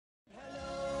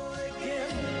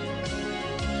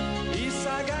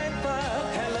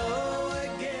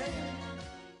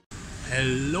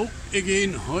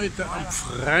again, heute am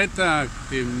Freitag,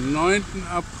 dem 9.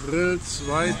 April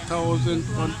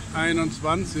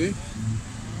 2021,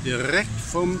 direkt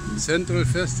vom Central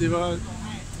Festival,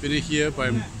 bin ich hier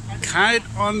beim Kite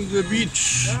on the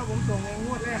Beach.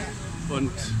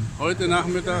 Und heute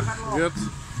Nachmittag wird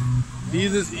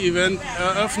dieses Event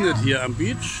eröffnet hier am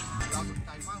Beach.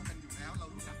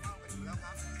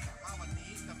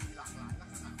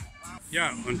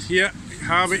 Ja, und hier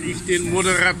habe ich den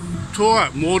Moderator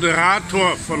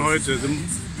von heute, the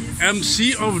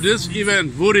MC of this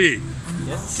event, Woody.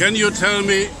 Yes. Can you tell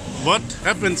me what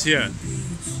happens here?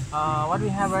 What we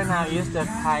have right now is the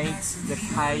Kite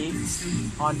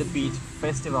on the Beach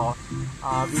festival.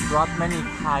 We brought many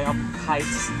kind of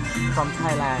kites from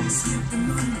Thailand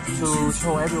to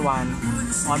show everyone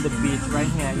on the beach right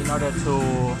here in order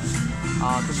to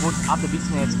boost up the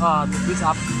business, to boost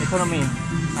up economy,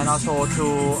 and also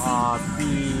to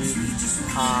be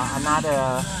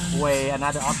another way,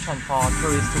 another option for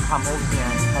tourists to come over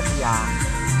here in Pattaya.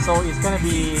 So it's gonna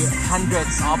be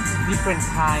hundreds of different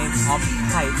kinds of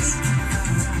kites.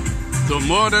 So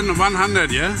more than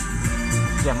 100, yeah?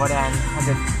 Yeah, more than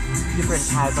 100 different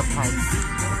types of kites.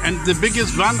 And the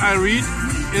biggest one I read,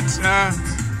 it's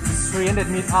 300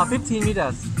 meters, 15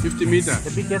 meters. 50 meters.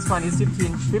 The biggest one is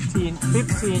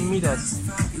 15 meters.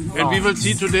 And we will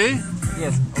see today?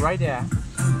 Yes, right there.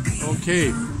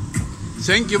 Okay.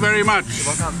 Thank you very much.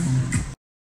 You're welcome.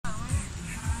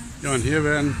 Ja, und hier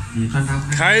werden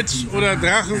Kites oder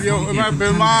Drachen, wie auch immer,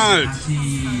 bemalt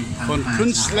von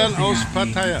Künstlern aus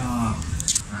Pattaya.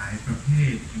 หลายประเภ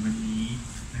ทในวันนี้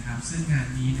นะครับซึ่งงาน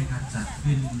นี้นะครับจัด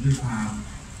ขึ้นด้วยความ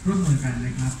ร่วมมือกันน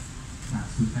ะครับจาก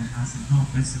ศูนย์การค้าเซ็นทรัล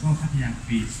เฟสติวัลพัทยา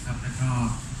บีชครับแล้วก็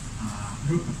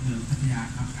ร่วมกับเมืองพัทยา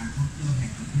ครับการท่องเที่ยวแห่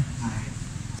งประเทศไทย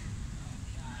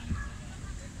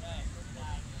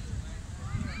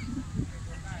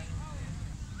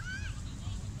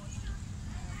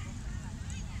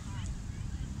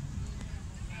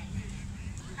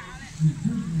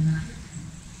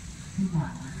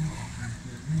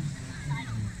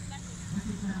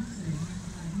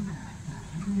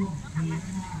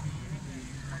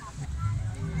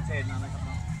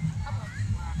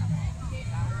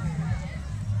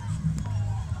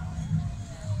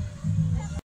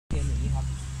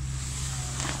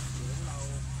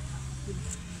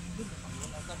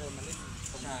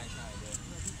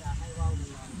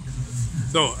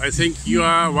So, I think you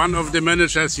are one of the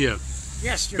managers here.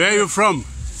 Yes. Where are you from?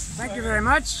 Thank you very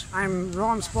much. I'm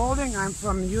Ron Spalding. I'm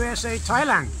from USA,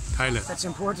 Thailand. Thailand. That's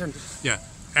important. Yeah.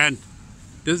 And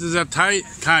this is a Thai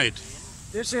kite.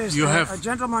 This is You a have-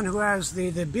 gentleman who has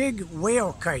the big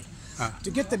whale kite. To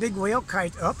get the big whale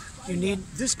kite up, you need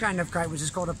this kind of kite, which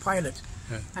is called a pilot.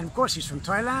 Yeah. And of course, he's from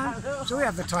Thailand, so we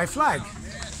have the Thai flag.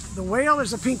 The whale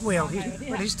is a pink whale,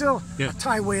 but he's still Yeah. a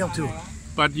Thai whale too.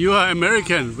 But you are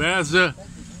American. Where's the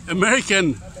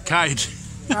American kite?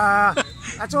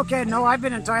 That's okay. No, I've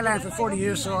been in Thailand for 40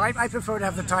 years, so I prefer to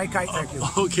have the Thai kite. Thank you.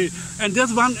 Okay. And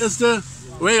this one is the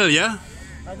whale, yeah?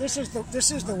 This is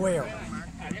the whale.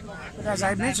 But as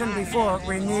I mentioned before,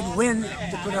 we need wind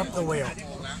to put up the whale.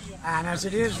 And as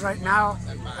it is right now,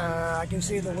 I can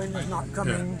see the wind is not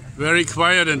coming. Yeah. Very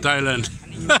quiet in Thailand.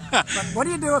 But what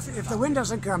do you do if the wind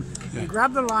doesn't come? You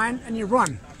grab the line and you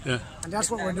run. Yeah. And that's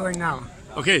what we're doing now.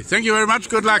 Okay, thank you very much.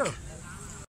 Good luck.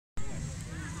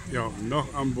 Ja,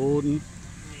 noch am Boden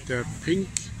der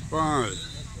Pinkfarbenen.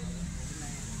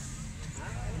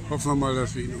 Hoffen wir mal,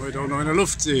 dass wir ihn heute auch noch in der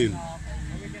Luft sehen.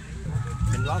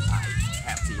 เป็นรอบสายแถ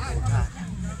บสีธงชาติ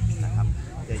นะครับ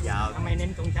จะยาวทำไมเน้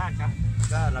นธงชาติครับ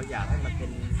ก็เราอยากให้มันเป็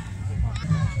น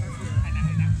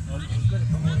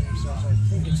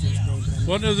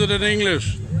What is it in English?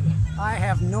 I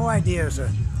have no idea, sir.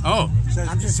 Oh,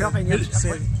 I'm just helping him.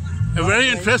 a very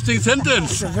interesting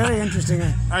sentence. It's a very interesting.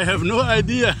 I have no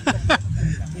idea.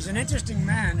 He's an interesting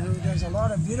man who does a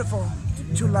lot of beautiful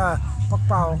chula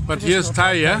pokpao. But he is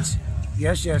Thai, yeah?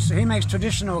 Yes, yes. So he makes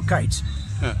traditional kites.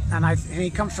 Yeah. And he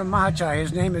comes from Mahachai.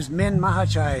 His name is Min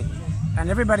Mahachai. And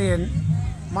everybody in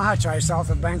Mahachai, south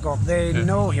of Bangkok, they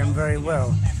know him very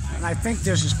well. And I think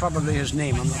this is probably his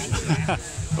name. I'm not sure.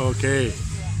 Okay.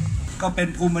 ก็เป็น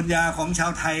ภูมิปัญญาของชา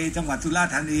วไทยจังหวัดสุราษฎ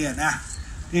ร์ธานีนะ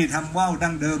ที่ทำว่าว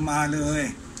ดั้งเดิมมาเลย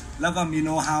แล้วก็มีโ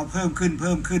น้ตฮาวเพิ่ม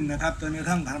ขึ้นนะครับจนกระ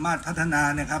ทั่งสามารถพัฒนา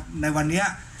นะครับในวันนี้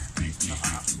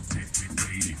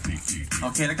โอ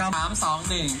เคแล้วก็3 2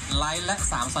 1ไลค์และ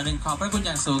3 2 1ขอบพระคุณอ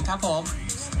ย่างสูงครับผม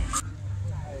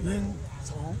 1,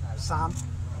 2, 3.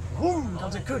 Boom!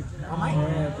 Comes it good. All right.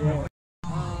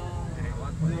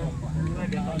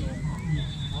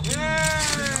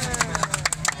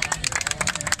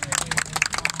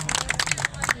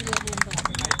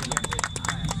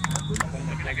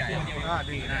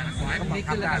 นี่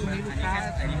คือระดับนี้ลูกค้า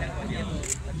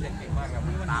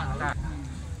ตามได้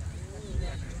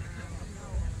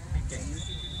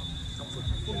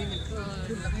พวกนี้มัน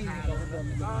ขึ้นราคาเ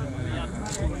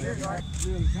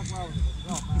รื่องชักว่าว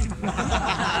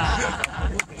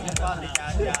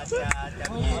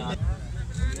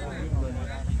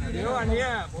เดี๋ยวอันนี้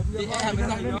ผมจะแอบไป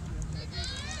ทำ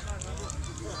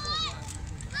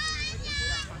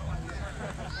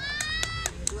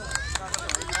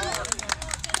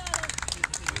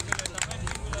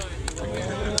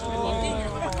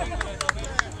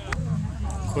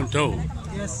Konto.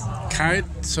 Kite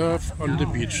surf on the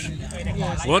beach.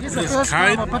 What is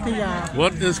kite?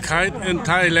 What is kite in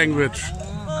Thai language?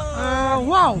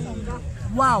 Wow.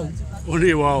 Wow.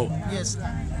 Only wow. Yes.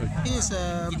 It's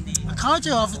a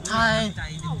culture of Thai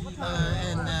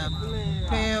and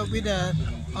play with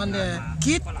on the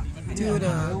kid to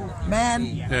the man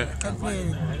Yeah. can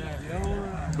play.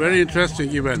 Very interesting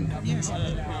event. Yes.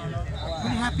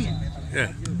 Very happy.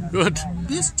 Yeah. Good.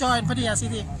 Please join Pattaya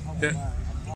City. Yeah.